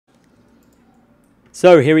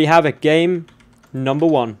So here we have it, game number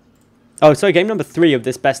 1. Oh, sorry, game number 3 of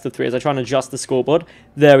this best of 3 as I try and adjust the scoreboard.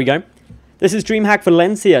 There we go. This is DreamHack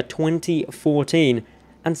Valencia 2014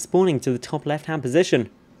 and spawning to the top left-hand position.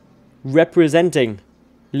 Representing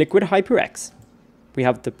Liquid HyperX, we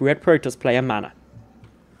have the Ret Protoss player MaNa.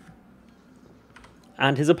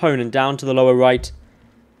 And his opponent down to the lower right,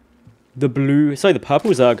 the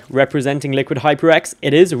purple Zerg representing Liquid HyperX.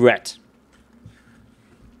 It is Ret.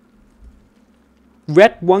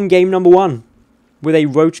 Ret won game number 1 with a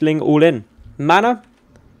Roachling all-in. MaNa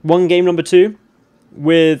won game number 2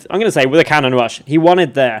 with, I'm going to say, with a Cannon Rush. He won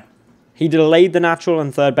it there. He delayed the natural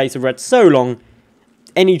and third base of Ret so long,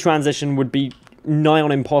 any transition would be nigh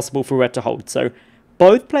on impossible for Ret to hold. So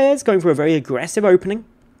both players going for a very aggressive opening.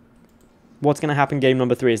 What's going to happen game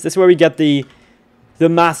number 3? Is this where we get the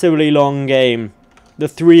massively long game? The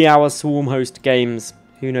 3-hour Swarm host games?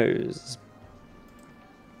 Who knows?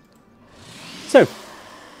 So,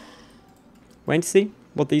 waiting to see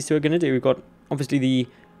what these two are going to do. We've got, obviously, the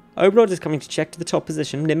Overlord is coming to check to the top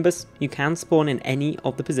position. Nimbus, you can spawn in any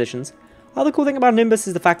of the positions. Other cool thing about Nimbus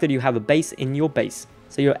is the fact that you have a base in your base.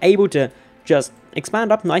 So you're able to just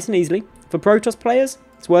expand up nice and easily. For Protoss players,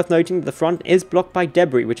 it's worth noting that the front is blocked by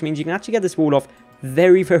debris, which means you can actually get this wall off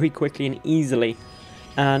very, very quickly and easily,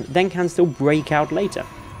 and then can still break out later.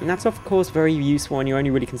 And that's, of course, very useful when you're only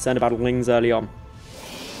really concerned about lings early on.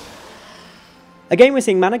 Again, we're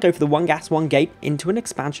seeing MaNa go for the 1 gas, 1 gate into an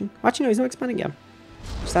expansion. Actually, no, he's not expanding yet.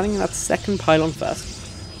 Standing in that second pylon first.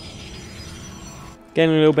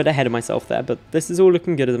 Getting a little bit ahead of myself there, but this is all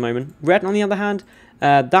looking good at the moment. Ret, on the other hand,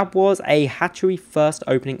 that was a hatchery first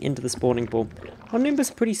opening into the spawning pool. On Nimbus,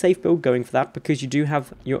 a pretty safe build going for that, because you do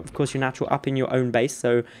have, of course, your natural up in your own base,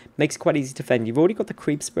 so it makes it quite easy to defend. You've already got the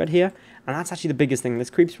creep spread here, and that's actually the biggest thing. This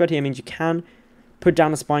creep spread here means you can put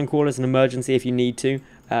down a spine crawler as an emergency if you need to,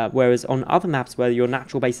 whereas on other maps where your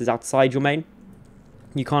natural base is outside your main,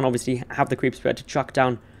 you can't obviously have the creep spread to chuck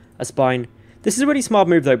down a spine. This is a really smart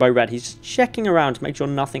move though by Red. He's just checking around to make sure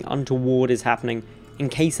nothing untoward is happening in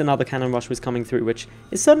case another cannon rush was coming through, which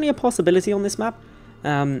is certainly a possibility on this map.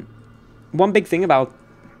 One big thing about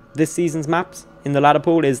this season's maps in the ladder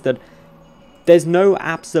pool is that there's no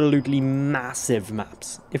absolutely massive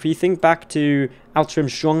maps. If you think back to Outstream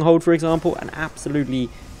Stronghold, for example, an absolutely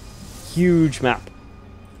huge map.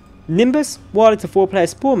 Nimbus, while it's a 4-player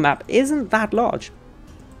spawn map, isn't that large.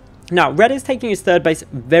 Now, Red is taking his third base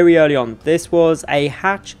very early on. This was a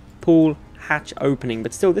hatch, pool, hatch opening,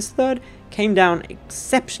 but still, this third came down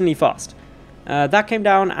exceptionally fast. That came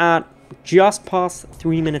down at just past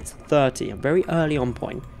 3 minutes 30, a very early on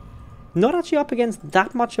point. Not actually up against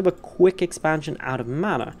that much of a quick expansion out of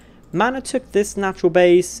MaNa. MaNa took this natural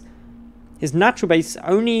base, his natural base,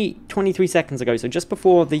 only 23 seconds ago, so just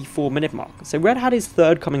before the 4-minute mark. So Red had his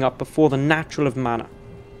third coming up before the natural of MaNa.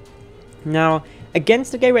 Now,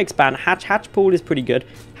 against the gateway expand, hatch pool is pretty good.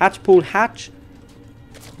 Hatch pool, hatch.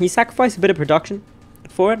 You sacrifice a bit of production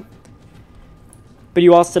for it, but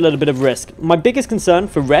you are still at a bit of risk. My biggest concern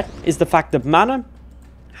for Ret is the fact that MaNa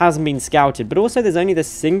hasn't been scouted, but also there's only this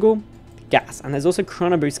single gas, and there's also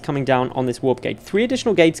chrono boost coming down on this warp gate. 3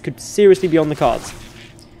 additional gates could seriously be on the cards.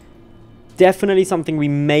 Definitely something we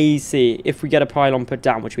may see if we get a pylon put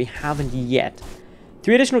down, which we haven't yet.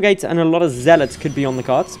 3 additional gates and a lot of zealots could be on the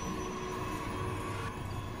cards.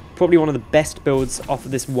 Probably one of the best builds off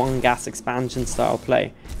of this 1 gas expansion style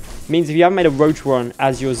play. Means if you haven't made a roach run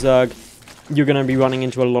as your Zerg, you're going to be running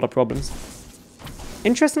into a lot of problems.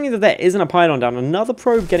 Interestingly that there isn't a pylon down. Another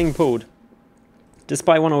probe getting pulled,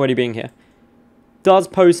 despite one already being here, does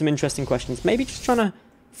pose some interesting questions. Maybe just trying to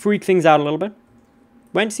freak things out a little bit.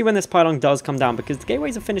 Wait to see when this pylon does come down, because the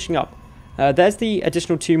gateways are finishing up. There's the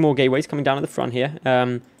additional 2 more gateways coming down at the front here.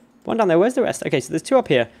 One down there. Where's the rest? Okay, so there's 2 up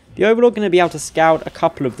here. The Overlord going to be able to scout a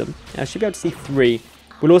couple of them. Should be able to see 3.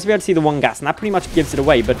 We'll also be able to see the 1 gas, and that pretty much gives it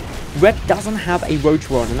away. But Red doesn't have a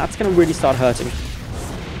roach run, and that's going to really start hurting.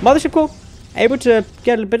 Mothership Core, able to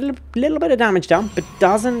get a little bit of damage down, but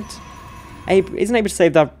isn't able to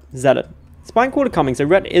save that Zealot. Spine Quarter coming, so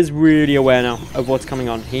Red is really aware now of what's coming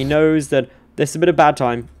on. He knows that this is a bit of bad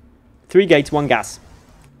time. 3 gates, 1 gas.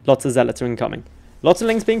 Lots of Zealots are incoming. Lots of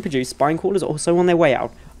Lings being produced. Spine Crawlers also on their way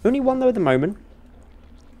out. Only 1 though at the moment.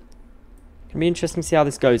 It'll be interesting to see how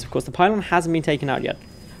this goes. Of course, the pylon hasn't been taken out yet.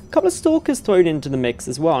 A couple of Stalkers thrown into the mix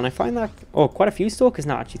as well, and I find that, quite a few Stalkers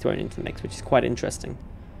now actually thrown into the mix, which is quite interesting.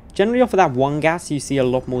 Generally off of that 1 gas, you see a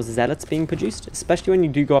lot more Zealots being produced, especially when you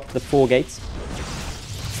do go up to the 4 gates.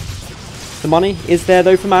 The money is there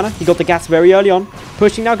though for MaNa. He got the gas very early on.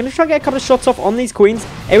 Pushing now, going to try and get a couple of shots off on these Queens.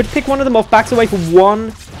 Able to pick one of them off, backs away for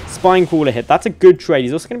 1 Spine Crawler hit. That's a good trade.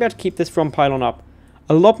 He's also going to be able to keep this from pylon up.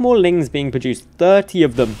 A lot more Lings being produced, 30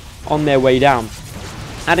 of them on their way down.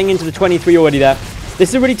 Adding into the 23 already there. This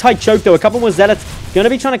is a really tight choke though. A couple more Zealots going to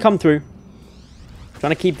be trying to come through.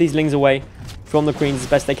 Trying to keep these Lings away from the Queens as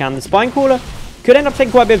best they can. The Spine Crawler could end up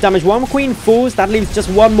taking quite a bit of damage. One Queen falls. That leaves just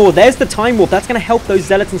one more. There's the Time Warp. That's going to help those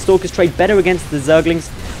Zealots and Stalkers trade better against the Zerglings.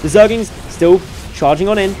 The Zerglings still charging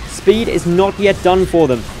on in. Speed is not yet done for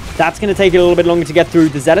them. That's going to take a little bit longer to get through.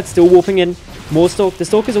 The Zealots still warping in. More Stalk. The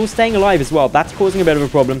Stalkers all staying alive as well. That's causing a bit of a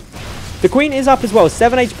problem. The Queen is up as well.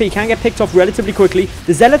 7 HP. Can get picked off relatively quickly.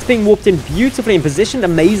 The Zealots being warped in beautifully and positioned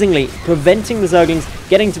amazingly, preventing the Zerglings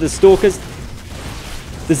getting to the Stalkers.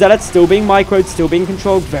 The Zealots still being microed, still being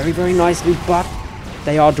controlled very, very nicely, but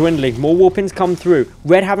they are dwindling. More warp-ins come through.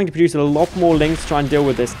 Red having to produce a lot more Lings to try and deal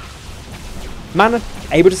with this. MaNa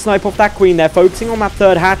able to snipe off that Queen there, focusing on that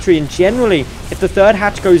third hatchery, and generally, if the third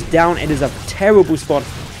hatch goes down, it is a terrible spot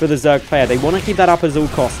for the Zerg player. They want to keep that up at all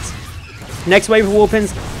costs. Next wave of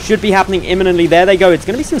warp-ins should be happening imminently. There they go. It's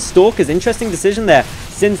going to be some Stalkers. Interesting decision there,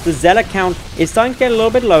 since the Zealot count is starting to get a little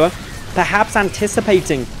bit lower, perhaps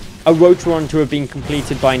anticipating a Rotoron to have been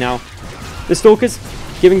completed by now. The Stalkers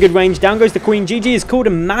giving good range. Down goes the Queen. GG is called,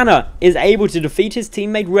 and MaNa is able to defeat his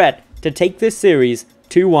teammate Ret to take this series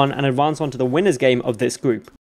 2-1 and advance on to the winners game of this group.